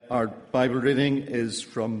Our Bible reading is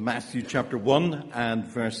from Matthew chapter 1 and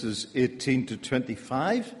verses 18 to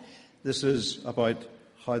 25. This is about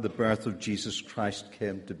how the birth of Jesus Christ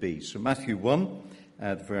came to be. So Matthew 1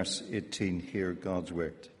 at verse 18, hear God's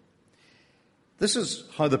word. This is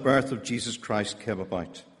how the birth of Jesus Christ came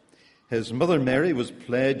about. His mother Mary was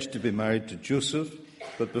pledged to be married to Joseph,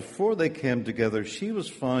 but before they came together, she was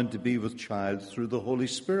found to be with child through the Holy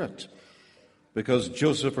Spirit. Because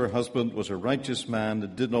Joseph, her husband, was a righteous man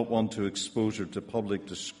and did not want to expose her to public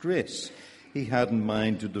disgrace, he had in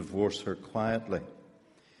mind to divorce her quietly.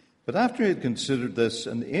 But after he had considered this,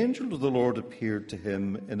 an angel of the Lord appeared to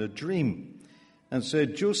him in a dream and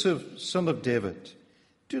said, "Joseph, son of David,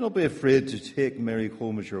 do not be afraid to take Mary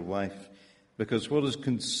home as your wife, because what is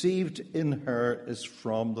conceived in her is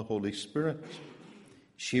from the Holy Spirit.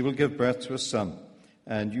 She will give birth to a son,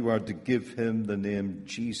 and you are to give him the name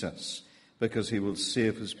Jesus, because he will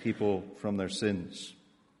save his people from their sins."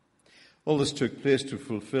 All this took place to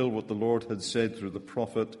fulfill what the Lord had said through the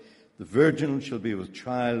prophet, "The virgin shall be with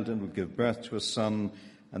child and will give birth to a son,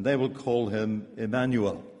 and they will call him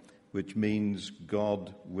Emmanuel," which means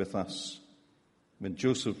God with us. When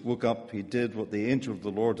Joseph woke up, he did what the angel of the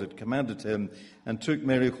Lord had commanded him and took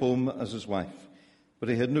Mary home as his wife. But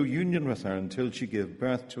he had no union with her until she gave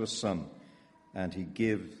birth to a son, and he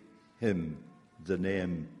gave him the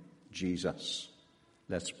name Jesus.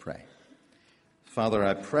 Let's pray. Father,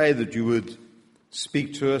 I pray that you would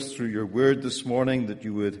speak to us through your word this morning, that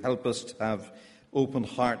you would help us to have open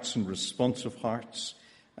hearts and responsive hearts,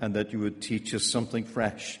 and that you would teach us something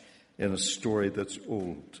fresh in a story that's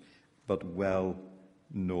old but well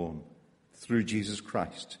known. Through Jesus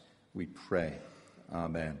Christ, we pray.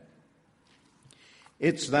 Amen.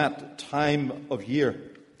 It's that time of year.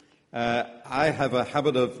 I have a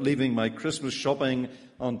habit of leaving my Christmas shopping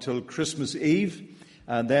until Christmas Eve,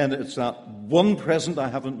 and then it's that one present I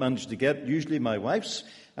haven't managed to get, usually my wife's,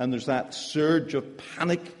 and there's that surge of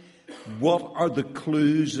panic. What are the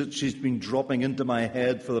clues that she's been dropping into my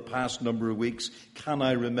head for the past number of weeks? Can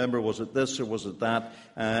I remember, was it this or was it that?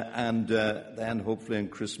 And then hopefully on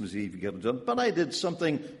Christmas Eve you get it done. But I did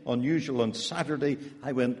something unusual on Saturday.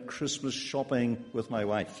 I went Christmas shopping with my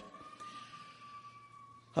wife.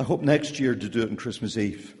 I hope next year to do it on Christmas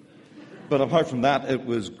Eve. But apart from that, it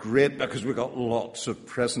was great because we got lots of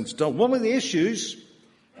presents done. One of the issues,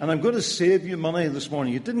 and I'm going to save you money this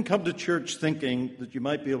morning. You didn't come to church thinking that you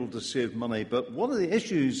might be able to save money, but one of the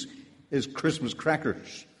issues is Christmas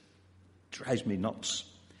crackers. Drives me nuts.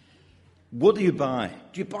 What do you buy?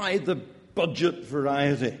 Do you buy the budget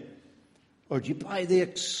variety? Or do you buy the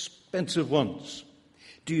expensive ones?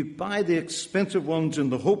 Do you buy the expensive ones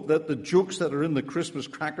in the hope that the jokes that are in the Christmas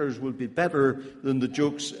crackers will be better than the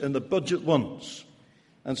jokes in the budget ones?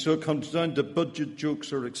 And so it comes down to budget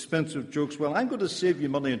jokes or expensive jokes. Well, I'm going to save you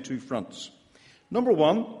money on two fronts. Number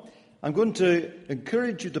one, I'm going to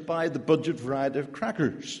encourage you to buy the budget variety of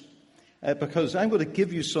crackers, because I'm going to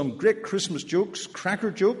give you some great Christmas jokes,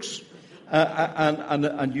 cracker jokes,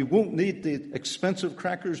 and you won't need the expensive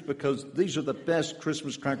crackers because these are the best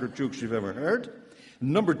Christmas cracker jokes you've ever heard.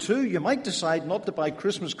 Number two, you might decide not to buy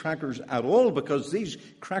Christmas crackers at all because these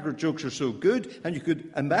cracker jokes are so good, and you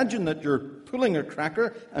could imagine that you're pulling a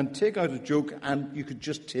cracker and take out a joke, and you could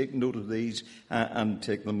just take note of these and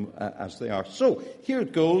take them as they are. So here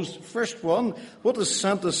it goes. First one, what does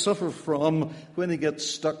Santa suffer from when he gets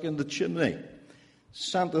stuck in the chimney?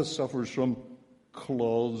 Santa suffers from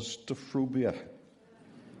claustrophobia.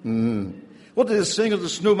 What did he sing at the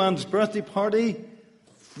snowman's birthday party?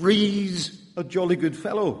 Freeze, a jolly good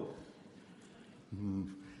fellow.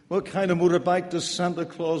 What kind of motorbike does Santa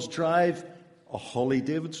Claus drive? A Harley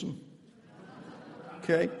Davidson.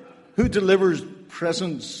 Okay. Who delivers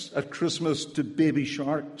presents at Christmas to baby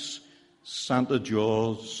sharks? Santa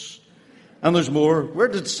Jaws. And there's more. Where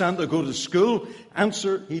did Santa go to school?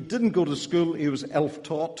 Answer, he didn't go to school, he was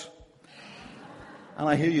elf-taught. And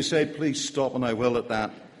I hear you say, please stop, and I will at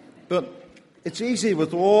that. But it's easy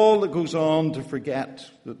with all that goes on to forget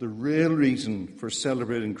that the real reason for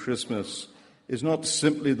celebrating Christmas is not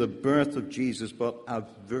simply the birth of Jesus, but a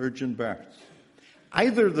virgin birth.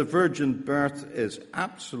 Either the virgin birth is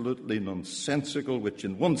absolutely nonsensical, which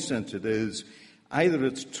in one sense it is, either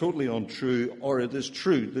it's totally untrue, or it is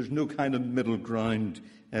true. There's no kind of middle ground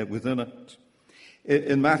within it.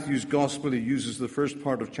 In Matthew's Gospel, he uses the first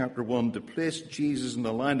part of chapter 1 to place Jesus in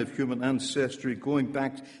the line of human ancestry, going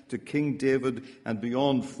back to King David and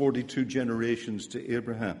beyond 42 generations to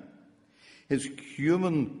Abraham. His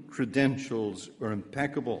human credentials are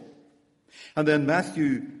impeccable. And then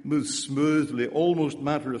Matthew moves smoothly, almost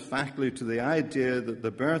matter-of-factly, to the idea that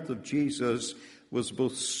the birth of Jesus was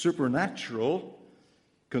both supernatural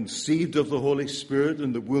conceived of the Holy Spirit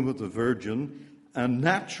in the womb of the Virgin, and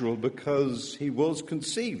natural because he was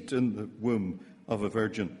conceived in the womb of a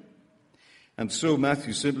virgin. And so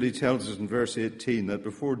Matthew simply tells us in verse 18 that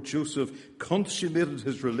before Joseph consummated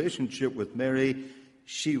his relationship with Mary,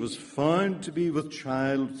 she was found to be with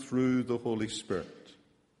child through the Holy Spirit.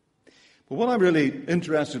 But what I'm really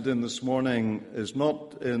interested in this morning is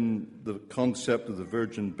not in the concept of the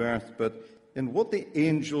virgin birth, but in what the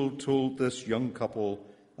angel told this young couple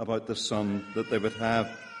about the son that they would have.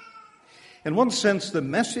 In one sense, the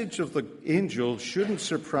message of the angel shouldn't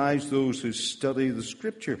surprise those who study the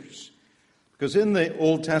Scriptures, because in the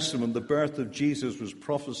Old Testament, the birth of Jesus was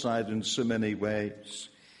prophesied in so many ways.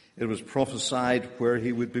 It was prophesied where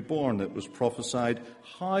he would be born. It was prophesied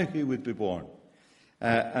how he would be born.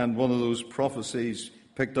 And one of those prophecies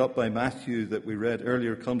picked up by Matthew that we read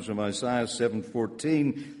earlier comes from Isaiah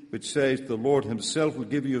 7:14, which says, "The Lord himself will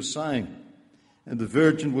give you a sign, and the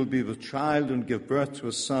virgin will be with child and give birth to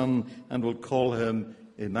a son, and will call him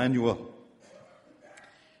Emmanuel."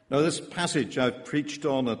 Now, this passage I've preached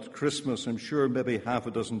on at Christmas, I'm sure maybe half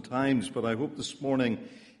a dozen times, but I hope this morning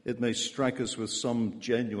it may strike us with some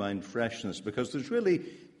genuine freshness, because there's really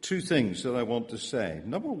two things that I want to say.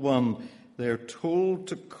 Number one, they're told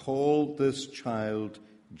to call this child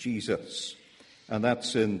Jesus. And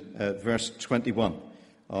that's in verse 21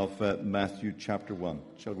 of Matthew chapter 1.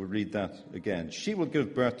 Shall we read that again? "She will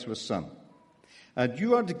give birth to a son, and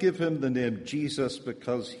you are to give him the name Jesus,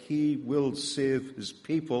 because he will save his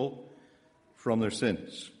people from their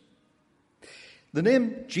sins." The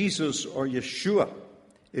name Jesus, or Yeshua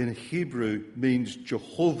in Hebrew, means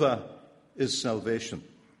Jehovah is salvation.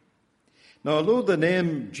 Now, although the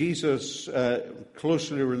name Jesus,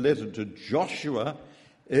 closely related to Joshua,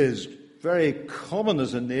 is very common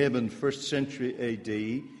as a name in 1st century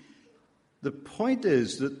AD, the point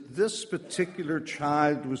is that this particular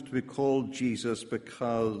child was to be called Jesus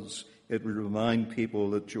because it would remind people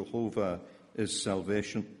that Jehovah is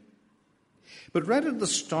salvation. But right at the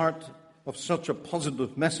start of such a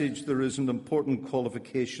positive message, there is an important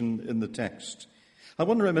qualification in the text. I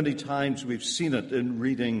wonder how many times we've seen it in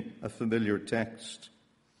reading a familiar text.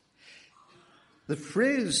 The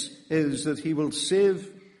phrase is that he will save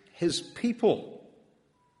his people.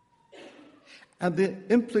 And the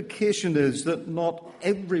implication is that not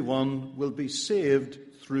everyone will be saved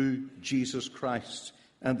through Jesus Christ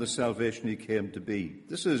and the salvation he came to be.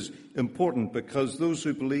 This is important because those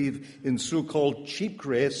who believe in so-called cheap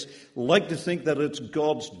grace like to think that it's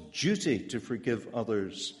God's duty to forgive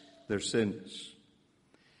others their sins.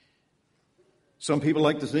 Some people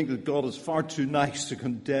like to think that God is far too nice to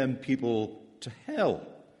condemn people to hell,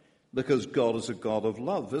 because God is a God of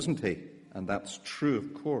love, isn't he? And that's true,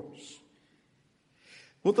 of course.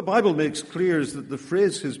 What the Bible makes clear is that the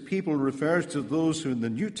phrase his people refers to those who in the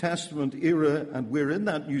New Testament era, and we're in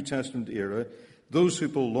that New Testament era, those who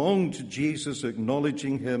belong to Jesus,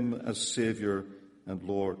 acknowledging him as Savior and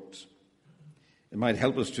Lord. It might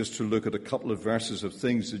help us just to look at a couple of verses of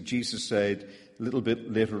things that Jesus said a little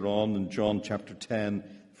bit later on in John chapter 10,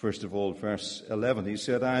 first of all, verse 11. He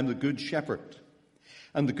said, "I am the good shepherd,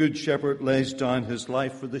 and the good shepherd lays down his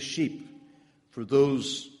life for the sheep. For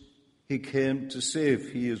those he came to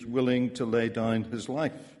save, he is willing to lay down his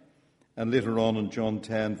life." And later on in John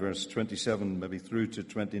 10, verse 27, maybe through to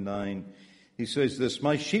 29, he says this,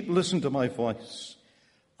 "My sheep listen to my voice.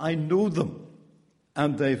 I know them,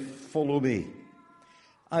 and they follow me.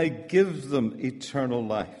 I give them eternal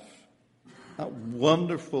life." That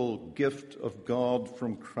wonderful gift of God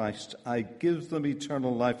from Christ. "I give them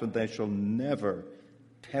eternal life, and they shall never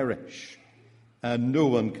perish, and no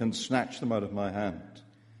one can snatch them out of my hand.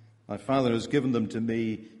 My Father has given them to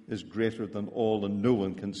me is greater than all, and no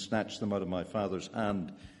one can snatch them out of my Father's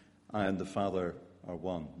hand. I and the Father are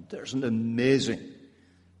one." There's an amazing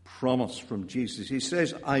promise from Jesus. He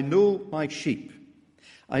says, "I know my sheep.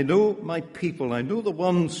 I know my people. I know the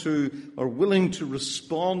ones who are willing to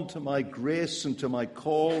respond to my grace and to my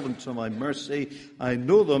call and to my mercy. I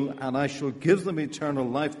know them, and I shall give them eternal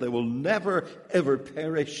life. They will never, ever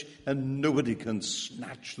perish, and nobody can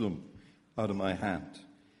snatch them out of my hand."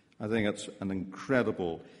 I think it's an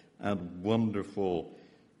incredible and wonderful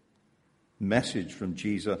message from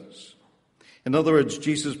Jesus. In other words,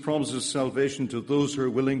 Jesus promises salvation to those who are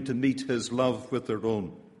willing to meet his love with their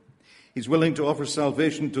own. He's willing to offer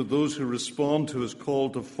salvation to those who respond to his call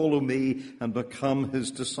to follow me and become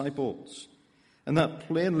his disciples. And that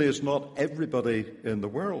plainly is not everybody in the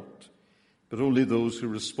world, but only those who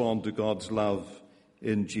respond to God's love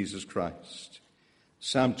in Jesus Christ.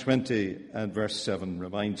 Psalm 20 and verse 7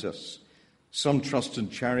 reminds us, "Some trust in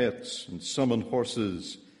chariots and some in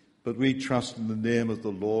horses, but we trust in the name of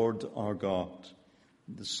the Lord our God.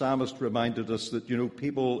 The psalmist reminded us that,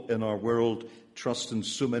 people in our world trust in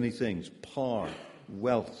so many things: power,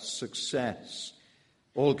 wealth, success,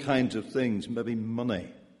 all kinds of things, maybe money.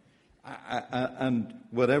 And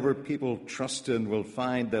whatever people trust in will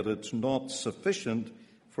find that it's not sufficient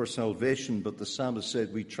for salvation. But the psalmist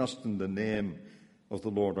said, we trust in the name of the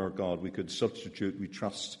Lord our God. We could substitute, we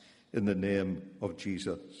trust in the name of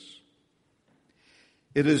Jesus.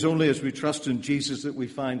 It is only as we trust in Jesus that we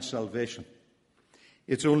find salvation.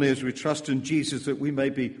 It's only as we trust in Jesus that we may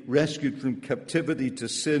be rescued from captivity to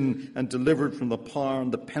sin and delivered from the power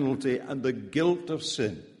and the penalty and the guilt of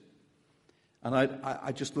sin. And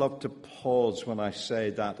I just love to pause when I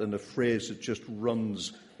say that in a phrase that just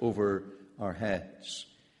runs over our heads.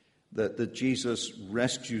 That Jesus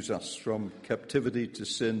rescues us from captivity to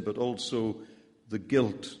sin, but also the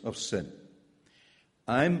guilt of sin.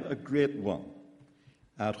 I'm a great one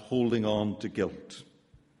at holding on to guilt.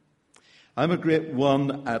 I'm a great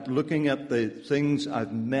one at looking at the things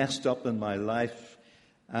I've messed up in my life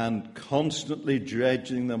and constantly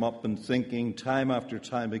dredging them up and thinking time after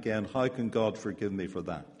time again, how can God forgive me for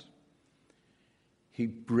that? He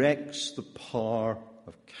breaks the power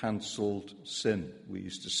of cancelled sin. We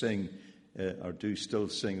used to sing, or do still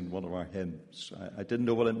sing in one of our hymns. I didn't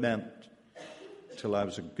know what it meant till I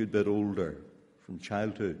was a good bit older, from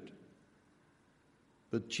childhood.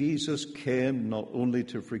 But Jesus came not only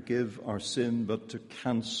to forgive our sin, but to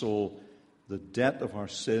cancel the debt of our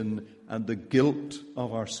sin and the guilt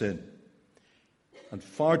of our sin. And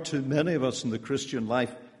far too many of us in the Christian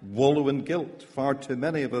life wallow in guilt. Far too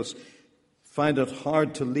many of us find it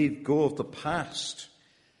hard to leave go of the past.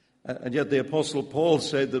 And yet the Apostle Paul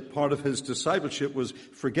said that part of his discipleship was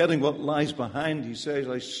forgetting what lies behind. He says,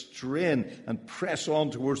 I strain and press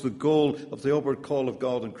on towards the goal of the upward call of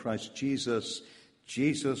God in Christ Jesus.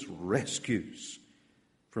 Jesus rescues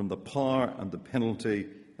from the power and the penalty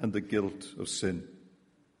and the guilt of sin.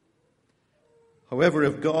 However,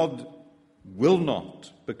 if God will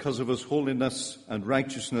not, because of his holiness and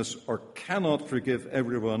righteousness, or cannot forgive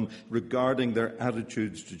everyone regarding their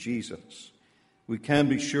attitudes to Jesus, we can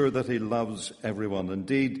be sure that he loves everyone.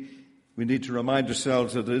 Indeed, we need to remind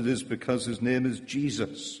ourselves that it is because his name is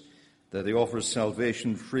Jesus that he offers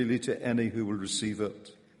salvation freely to any who will receive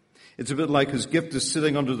it. It's a bit like his gift is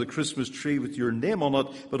sitting under the Christmas tree with your name on it,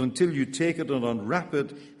 but until you take it and unwrap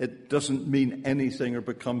it, it doesn't mean anything or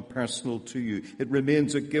become personal to you. It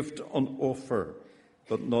remains a gift on offer,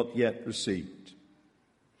 but not yet received.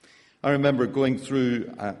 I remember going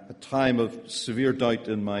through a time of severe doubt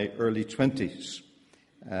in my early 20s.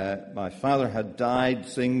 My father had died.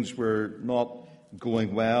 Things were not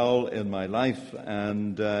going well in my life,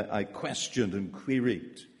 and I questioned and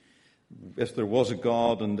queried if there was a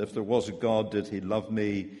God, and if there was a God, did he love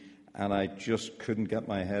me? And I just couldn't get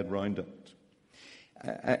my head round it.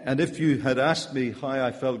 And if you had asked me how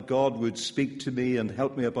I felt God would speak to me and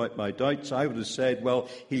help me about my doubts, I would have said, well,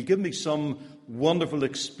 he'll give me some wonderful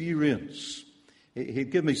experience. He'll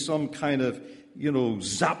give me some kind of,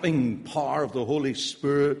 zapping power of the Holy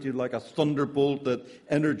Spirit, like a thunderbolt that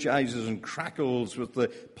energizes and crackles with the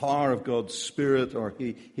power of God's Spirit, or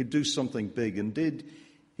he'd do something big. Indeed,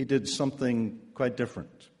 he did something quite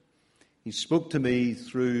different. He spoke to me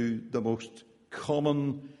through the most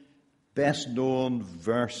common, best-known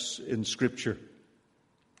verse in Scripture.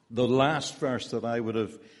 The last verse that I would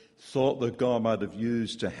have thought that God might have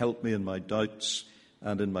used to help me in my doubts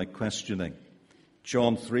and in my questioning.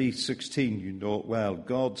 John 3:16, you know it well.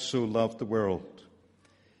 God so loved the world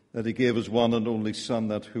that he gave his one and only Son,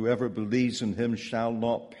 that whoever believes in him shall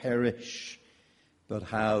not perish, but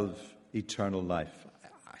have eternal life.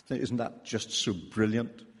 Isn't that just so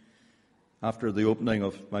brilliant? After the opening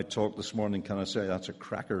of my talk this morning, can I say that's a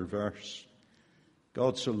cracker verse?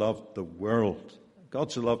 God so loved the world.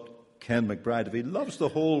 God so loved Ken McBride. If he loves the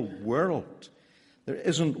whole world, there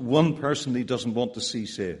isn't one person he doesn't want to see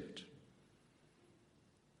saved.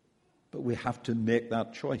 But we have to make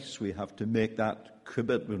that choice. We have to make that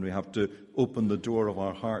commitment. We have to open the door of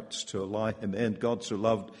our hearts to allow him in. God so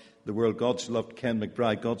loved the world. God so loved Ken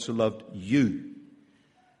McBride. God so loved you,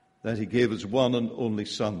 that he gave his one and only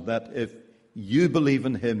Son, that if you believe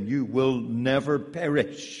in him, you will never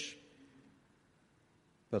perish,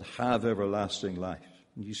 but have everlasting life.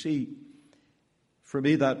 And you see, for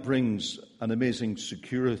me that brings an amazing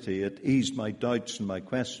security. It eased my doubts and my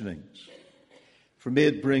questionings. For me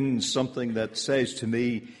it brings something that says to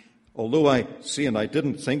me, although I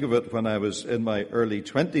didn't think of it when I was in my early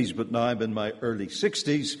 20s, but now I'm in my early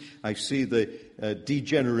 60s, I see the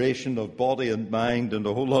degeneration of body and mind and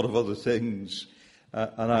a whole lot of other things.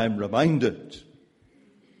 And I'm reminded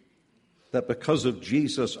that because of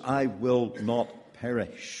Jesus I will not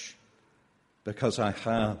perish, because I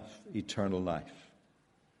have eternal life.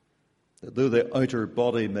 That though the outer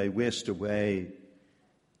body may waste away,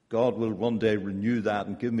 God will one day renew that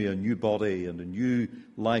and give me a new body and a new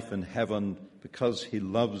life in heaven because he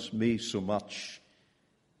loves me so much.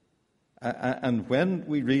 And when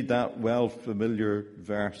we read that well-familiar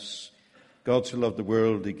verse, God so loved the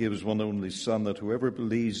world, he gave his one only Son, that whoever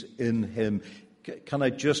believes in him, can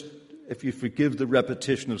I just, if you forgive the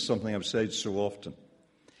repetition of something I've said so often,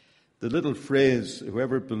 the little phrase,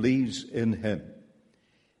 whoever believes in him,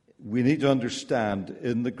 we need to understand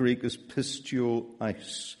in the Greek is pistio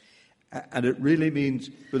eis, and it really means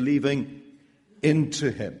believing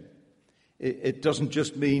into him. It doesn't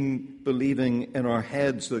just mean believing in our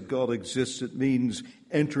heads that God exists. It means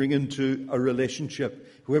entering into a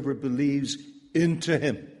relationship. Whoever believes into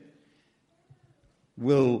him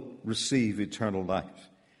will receive eternal life.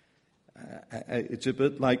 It's a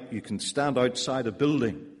bit like you can stand outside a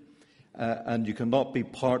building and you cannot be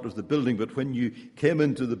part of the building. But when you came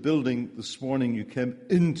into the building this morning, you came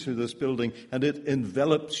into this building and it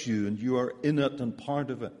envelops you and you are in it and part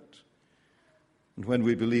of it. And when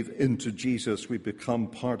we believe into Jesus, we become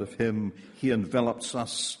part of him. He envelops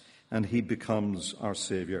us and he becomes our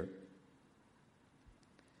Savior.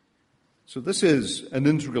 So this is an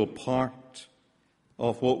integral part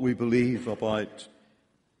of what we believe about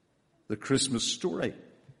the Christmas story.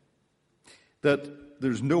 That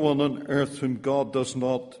there's no one on earth whom God does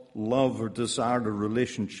not love or desire a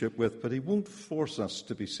relationship with, but he won't force us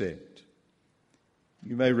to be saved.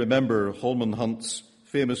 You may remember Holman Hunt's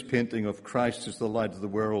famous painting of Christ as the light of the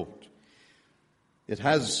world. It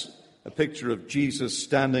has a picture of Jesus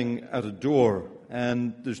standing at a door,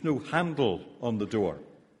 and there's no handle on the door.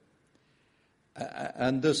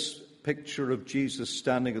 And this picture of Jesus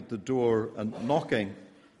standing at the door and knocking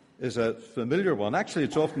is a familiar one. Actually,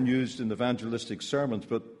 it's often used in evangelistic sermons,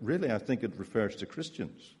 but really I think it refers to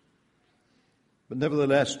Christians. But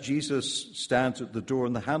nevertheless, Jesus stands at the door,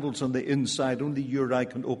 and the handle's on the inside. Only you or I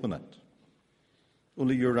can open it.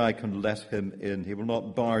 Only you or I can let him in. He will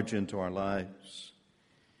not barge into our lives.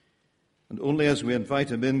 And only as we invite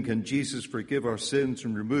him in can Jesus forgive our sins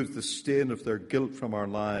and remove the stain of their guilt from our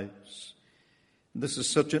lives. And this is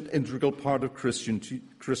such an integral part of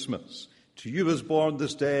Christmas. To you is born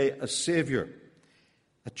this day a Saviour,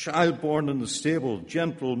 a child born in the stable,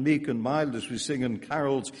 gentle, meek and mild as we sing in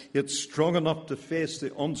carols, yet strong enough to face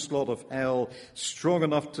the onslaught of hell, strong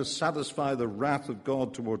enough to satisfy the wrath of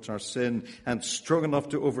God towards our sin, and strong enough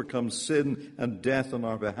to overcome sin and death on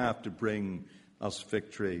our behalf to bring us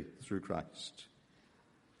victory through Christ.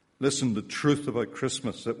 Listen, the truth about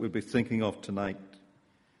Christmas that we'll be thinking of tonight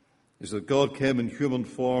is that God came in human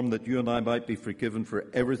form that you and I might be forgiven for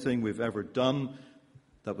everything we've ever done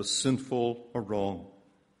that was sinful or wrong.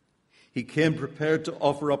 He came prepared to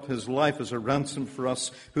offer up his life as a ransom for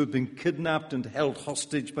us who have been kidnapped and held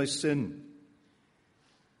hostage by sin.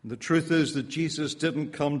 And the truth is that Jesus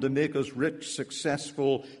didn't come to make us rich,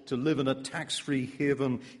 successful, to live in a tax-free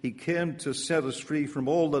haven. He came to set us free from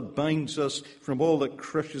all that binds us, from all that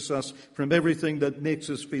crushes us, from everything that makes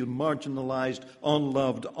us feel marginalized,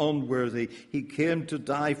 unloved, unworthy. He came to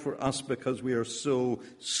die for us because we are so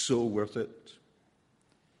worth it.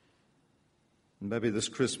 Maybe this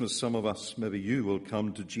Christmas, some of us, maybe you will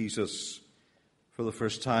come to Jesus for the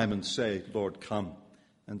first time and say, Lord, come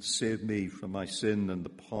and save me from my sin and the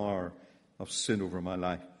power of sin over my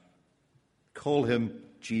life. Call him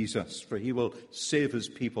Jesus, for he will save his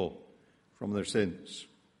people from their sins.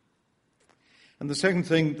 And the second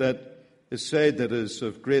thing that is said that is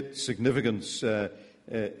of great significance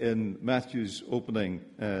in Matthew's opening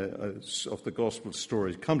of the gospel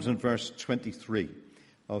story comes in verse 23.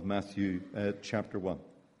 Of Matthew chapter 1.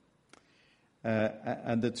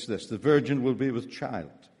 And it's this: the virgin will be with child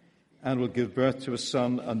and will give birth to a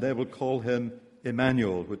son, and they will call him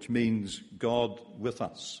Emmanuel, which means God with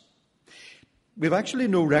us. We have actually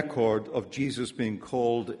no record of Jesus being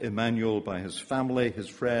called Emmanuel by his family, his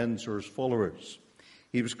friends, or his followers.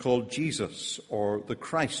 He was called Jesus, or the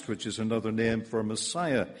Christ, which is another name for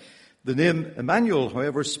Messiah. The name Emmanuel,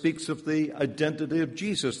 however, speaks of the identity of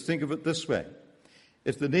Jesus. Think of it this way.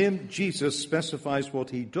 If the name Jesus specifies what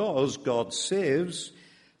he does, God saves,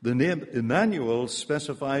 the name Emmanuel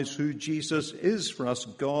specifies who Jesus is for us,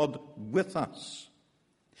 God with us.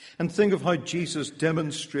 And think of how Jesus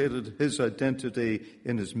demonstrated his identity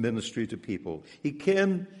in his ministry to people. He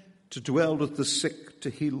came to dwell with the sick to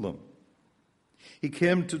heal them. He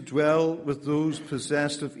came to dwell with those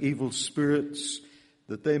possessed of evil spirits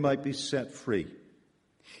that they might be set free.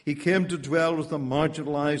 He came to dwell with the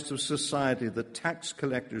marginalized of society, the tax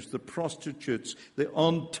collectors, the prostitutes, the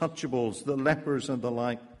untouchables, the lepers, and the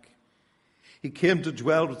like. He came to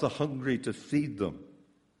dwell with the hungry to feed them.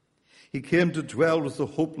 He came to dwell with the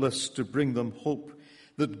hopeless to bring them hope.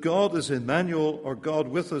 That God is Emmanuel, or God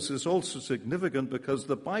with us, is also significant because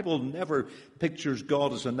the Bible never pictures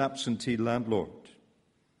God as an absentee landlord.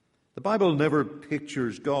 The Bible never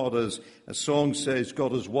pictures God as a song says,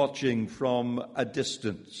 God is watching from a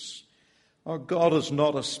distance. Or God is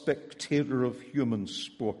not a spectator of human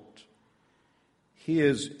sport. He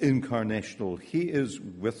is incarnational. He is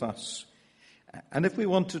with us. And if we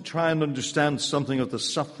want to try and understand something of the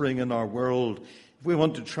suffering in our world, if we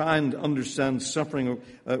want to try and understand suffering,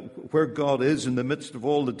 where God is in the midst of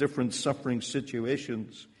all the different suffering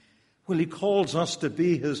situations, well, he calls us to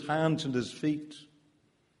be his hands and his feet.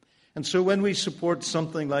 And so when we support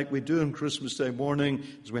something like we do on Christmas Day morning,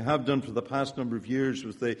 as we have done for the past number of years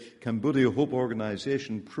with the Cambodia Hope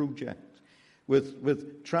Organization project,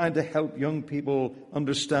 with trying to help young people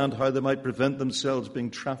understand how they might prevent themselves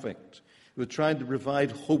being trafficked, with trying to provide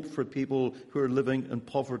hope for people who are living in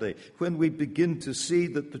poverty, when we begin to see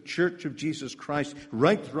that the Church of Jesus Christ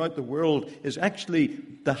right throughout the world is actually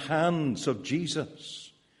the hands of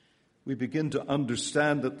Jesus, we begin to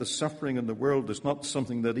understand that the suffering in the world is not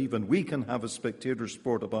something that even we can have a spectator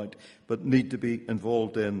sport about, but need to be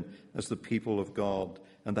involved in as the people of God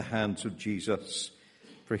and the hands of Jesus.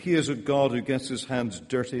 For he is a God who gets his hands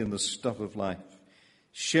dirty in the stuff of life,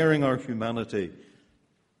 sharing our humanity,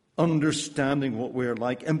 understanding what we're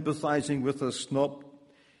like, empathizing with us, not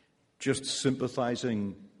just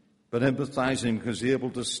sympathizing, but empathizing because he's able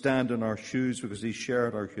to stand in our shoes because he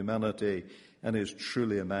shared our humanity and is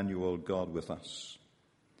truly Emmanuel, God with us.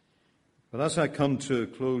 But as I come to a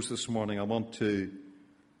close this morning, I want to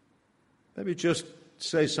maybe just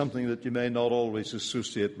say something that you may not always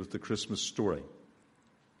associate with the Christmas story.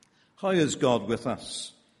 How is God with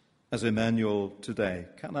us as Emmanuel today?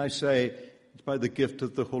 Can I say it's by the gift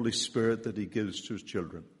of the Holy Spirit that he gives to his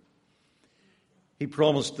children. He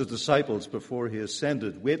promised the disciples before he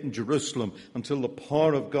ascended, wait in Jerusalem until the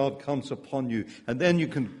power of God comes upon you, and then you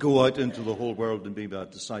can go out into the whole world and be my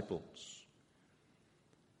disciples.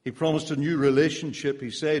 He promised a new relationship.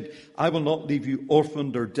 He said, I will not leave you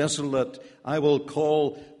orphaned or desolate. I will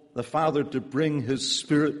call the Father to bring his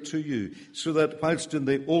Spirit to you, so that whilst in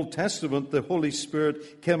the Old Testament the Holy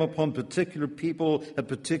Spirit came upon particular people at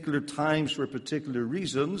particular times for particular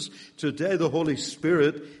reasons, today the Holy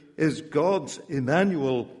Spirit is God's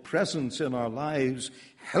Emmanuel presence in our lives,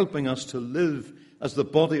 helping us to live as the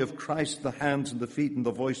body of Christ, the hands and the feet and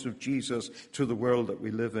the voice of Jesus to the world that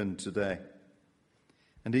we live in today.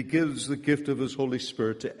 And he gives the gift of his Holy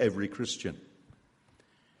Spirit to every Christian.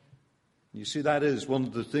 You see, that is one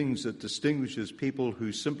of the things that distinguishes people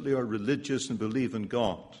who simply are religious and believe in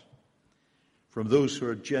God from those who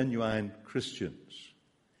are genuine Christians.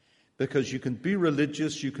 Because you can be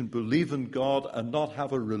religious, you can believe in God and not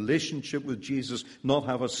have a relationship with Jesus, not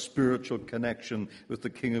have a spiritual connection with the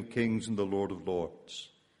King of Kings and the Lord of Lords.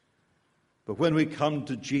 But when we come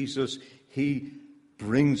to Jesus, he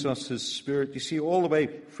brings us his Spirit. You see, all the way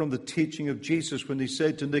from the teaching of Jesus, when he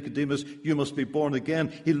said to Nicodemus, you must be born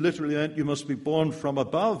again, he literally meant you must be born from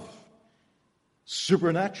above,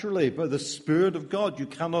 supernaturally, by the Spirit of God. You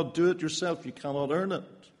cannot do it yourself. You cannot earn it.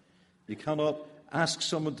 You cannot ask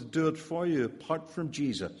someone to do it for you apart from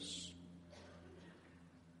Jesus.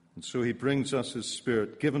 And so he brings us his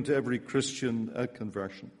Spirit, given to every Christian at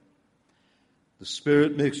conversion. The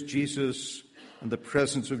Spirit makes Jesus and the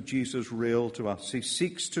presence of Jesus real to us. He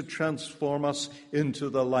seeks to transform us into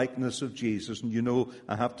the likeness of Jesus. And you know,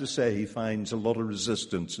 I have to say, he finds a lot of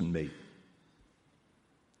resistance in me.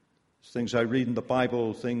 Things I read in the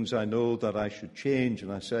Bible, things I know that I should change.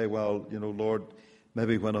 And I say, well, you know, Lord,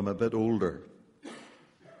 maybe when I'm a bit older.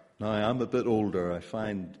 Now, I am a bit older. I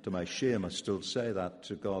find, to my shame, I still say that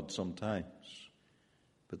to God sometimes.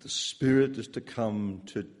 But the Spirit is to come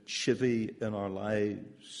to chivvy in our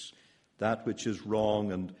lives that which is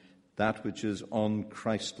wrong and that which is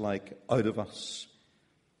un-Christ-like out of us.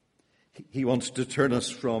 He wants to turn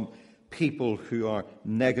us from people who are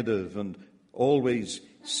negative and always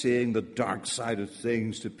seeing the dark side of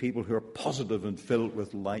things to people who are positive and filled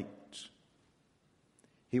with light.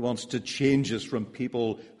 He wants to change us from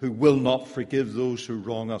people who will not forgive those who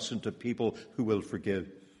wrong us into people who will forgive.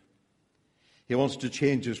 He wants to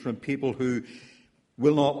change us from people who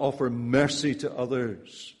will not offer mercy to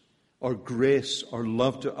others our grace, our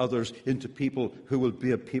love to others into people who will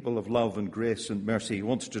be a people of love and grace and mercy. He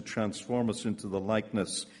wants to transform us into the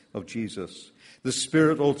likeness of Jesus. The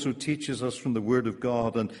Spirit also teaches us from the Word of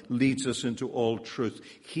God and leads us into all truth.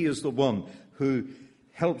 He is the one who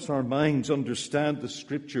helps our minds understand the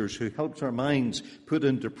Scriptures, who helps our minds put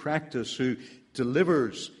into practice, who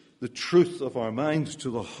delivers the truth of our minds to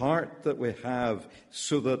the heart that we have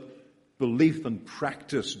so that belief and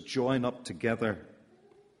practice join up together.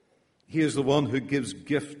 He is the one who gives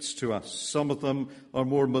gifts to us. Some of them are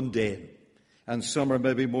more mundane, and some are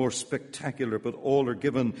maybe more spectacular, but all are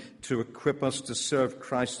given to equip us to serve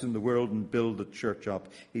Christ in the world and build the church up.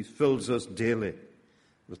 He fills us daily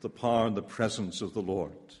with the power and the presence of the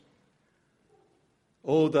Lord.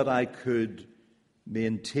 Oh, that I could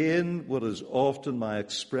maintain what is often my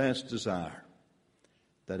expressed desire,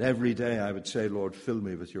 that every day I would say, Lord, fill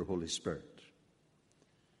me with your Holy Spirit.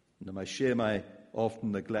 And to my shame, I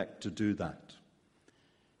often neglect to do that.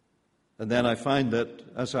 And then I find that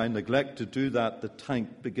as I neglect to do that, the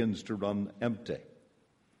tank begins to run empty.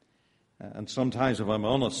 And sometimes, if I'm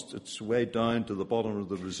honest, it's way down to the bottom of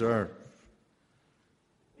the reserve.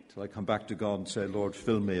 Until I come back to God and say, Lord,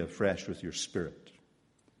 fill me afresh with your Spirit.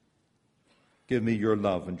 Give me your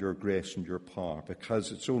love and your grace and your power,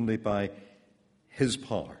 because it's only by his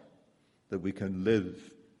power that we can live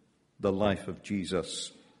the life of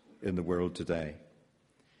Jesus in the world today.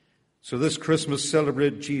 So this Christmas,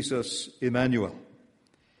 celebrate Jesus, Emmanuel,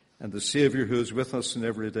 and the Savior who is with us in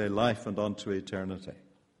everyday life and unto eternity.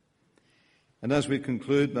 And as we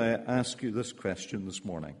conclude, may I ask you this question this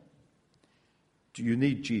morning. Do you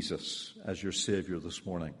need Jesus as your Savior this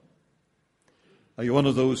morning? Are you one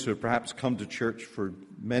of those who have perhaps come to church for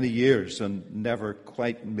many years and never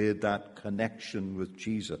quite made that connection with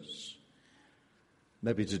Jesus?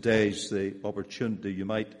 Maybe today's the opportunity. You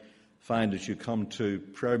might find as you come to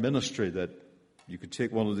prayer ministry that you could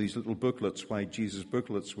take one of these little booklets. Why Jesus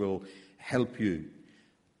booklets will help you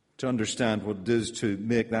to understand what it is to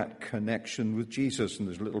make that connection with Jesus. And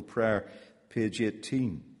there's a little prayer, page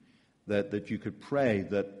 18, that you could pray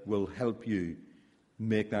that will help you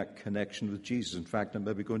make that connection with Jesus. In fact, I'm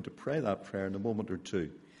maybe going to pray that prayer in a moment or two,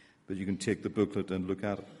 but you can take the booklet and look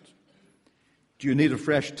at it. Do you need a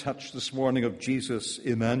fresh touch this morning of Jesus,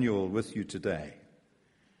 Emmanuel, with you today?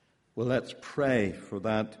 Well, let's pray for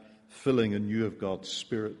that filling anew of God's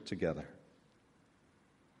Spirit together.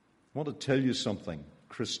 I want to tell you something,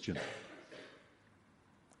 Christian.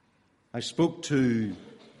 I spoke to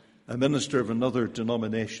a minister of another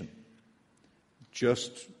denomination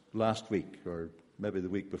just last week, or maybe the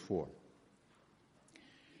week before.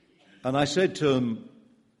 And I said to him,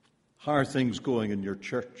 how are things going in your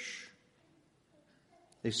church?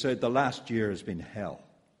 He said, the last year has been hell.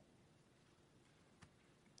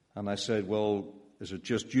 And I said, well, is it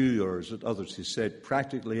just you or is it others? He said,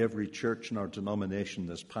 practically every church in our denomination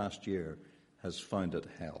this past year has found it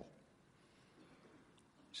hell.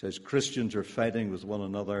 He says, Christians are fighting with one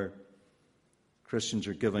another. Christians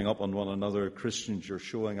are giving up on one another. Christians are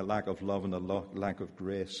showing a lack of love and a lack of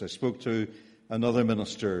grace. I spoke to another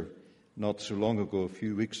minister not so long ago, a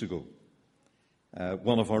few weeks ago,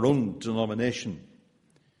 one of our own denomination.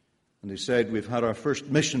 And he said, we've had our first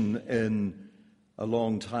mission in a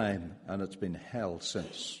long time, and it's been hell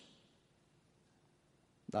since.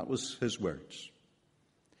 That was his words.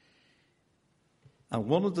 And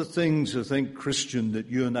one of the things I think, Christian, that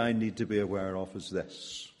you and I need to be aware of is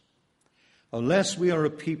this. Unless we are a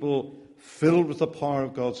people filled with the power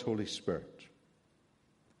of God's Holy Spirit,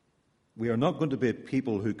 we are not going to be a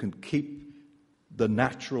people who can keep the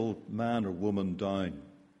natural man or woman down.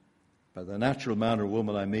 By the natural man or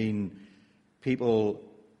woman, I mean people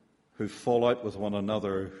who fall out with one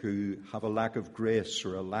another, who have a lack of grace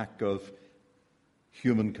or a lack of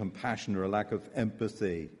human compassion or a lack of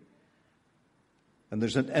empathy. And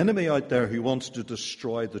there's an enemy out there who wants to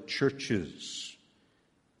destroy the churches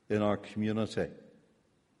in our community.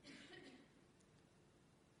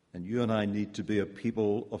 And you and I need to be a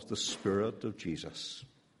people of the Spirit of Jesus.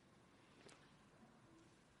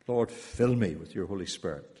 Lord, fill me with your Holy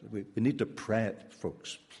Spirit. We need to pray it,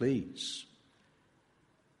 folks, please.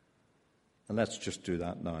 And let's just do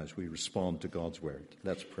that now as we respond to God's word.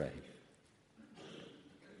 Let's pray.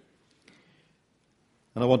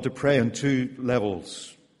 And I want to pray on two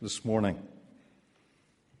levels this morning.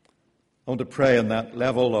 I want to pray on that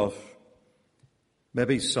level of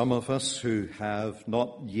maybe some of us who have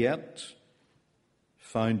not yet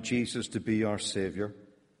found Jesus to be our Savior.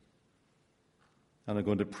 And I'm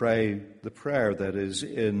going to pray the prayer that is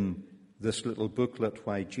in this little booklet,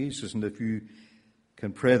 Why Jesus. And if you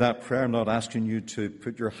can pray that prayer. I'm not asking you to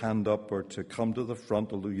put your hand up or to come to the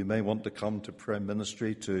front, although you may want to come to prayer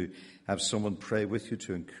ministry to have someone pray with you,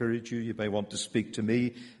 to encourage you. You may want to speak to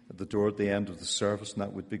me at the door at the end of the service, and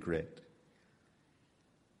that would be great.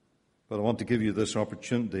 But I want to give you this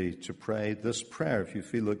opportunity to pray this prayer. If you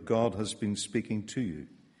feel that God has been speaking to you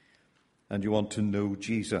and you want to know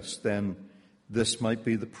Jesus, then this might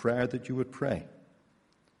be the prayer that you would pray.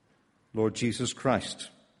 Lord Jesus Christ,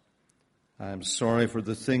 I am sorry for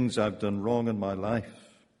the things I've done wrong in my life.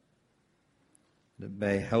 It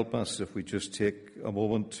may help us if we just take a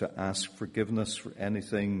moment to ask forgiveness for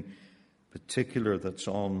anything particular that's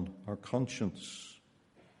on our conscience.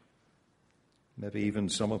 Maybe even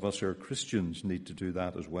some of us who are Christians need to do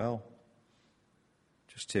that as well.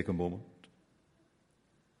 Just take a moment.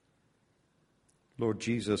 Lord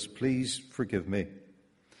Jesus, please forgive me.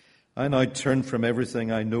 I now turn from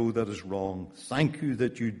everything I know that is wrong. Thank you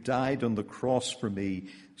that you died on the cross for me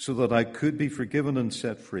so that I could be forgiven and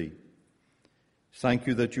set free. Thank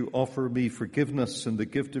you that you offer me forgiveness and the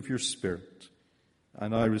gift of your Spirit.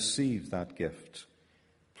 And I receive that gift.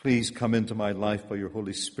 Please come into my life by your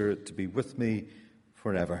Holy Spirit to be with me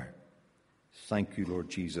forever. Thank you, Lord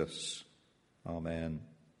Jesus. Amen.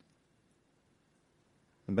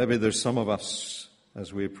 And maybe there's some of us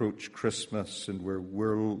as we approach Christmas and we're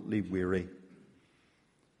worldly weary.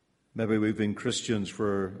 Maybe we've been Christians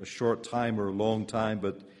for a short time or a long time,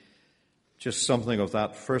 but just something of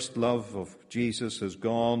that first love of Jesus has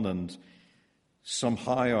gone, and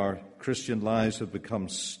somehow our Christian lives have become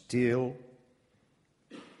stale.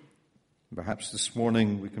 Perhaps this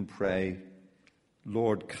morning we can pray,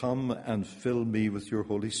 Lord, come and fill me with your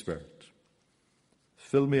Holy Spirit.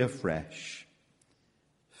 Fill me afresh.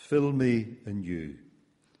 Fill me anew.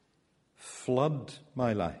 Flood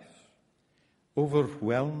my life.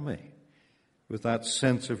 Overwhelm me with that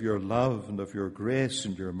sense of your love and of your grace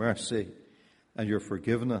and your mercy and your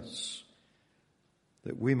forgiveness,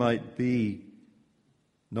 that we might be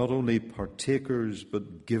not only partakers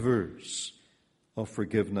but givers of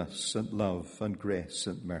forgiveness and love and grace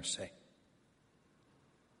and mercy.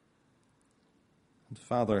 And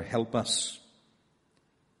Father, help us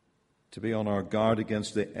to be on our guard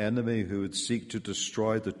against the enemy who would seek to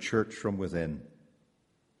destroy the church from within.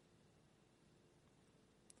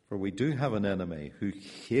 For we do have an enemy who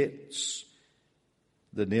hates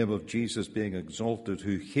the name of Jesus being exalted,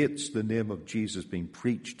 who hates the name of Jesus being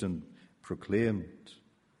preached and proclaimed.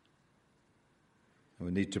 And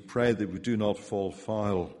we need to pray that we do not fall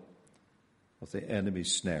foul of the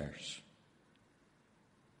enemy's snares.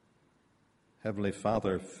 Heavenly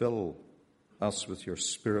Father, fill us with your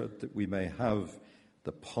Spirit that we may have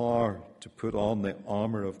the power to put on the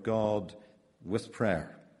armor of God with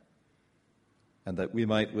prayer, and that we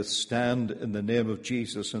might withstand in the name of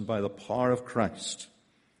Jesus and by the power of Christ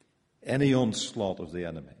any onslaught of the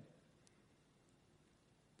enemy,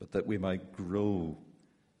 but that we might grow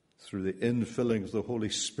through the infilling of the Holy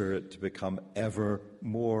Spirit to become ever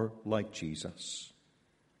more like Jesus.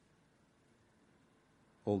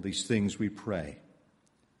 All these things we pray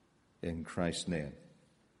in Christ's name.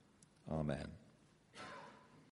 Amen.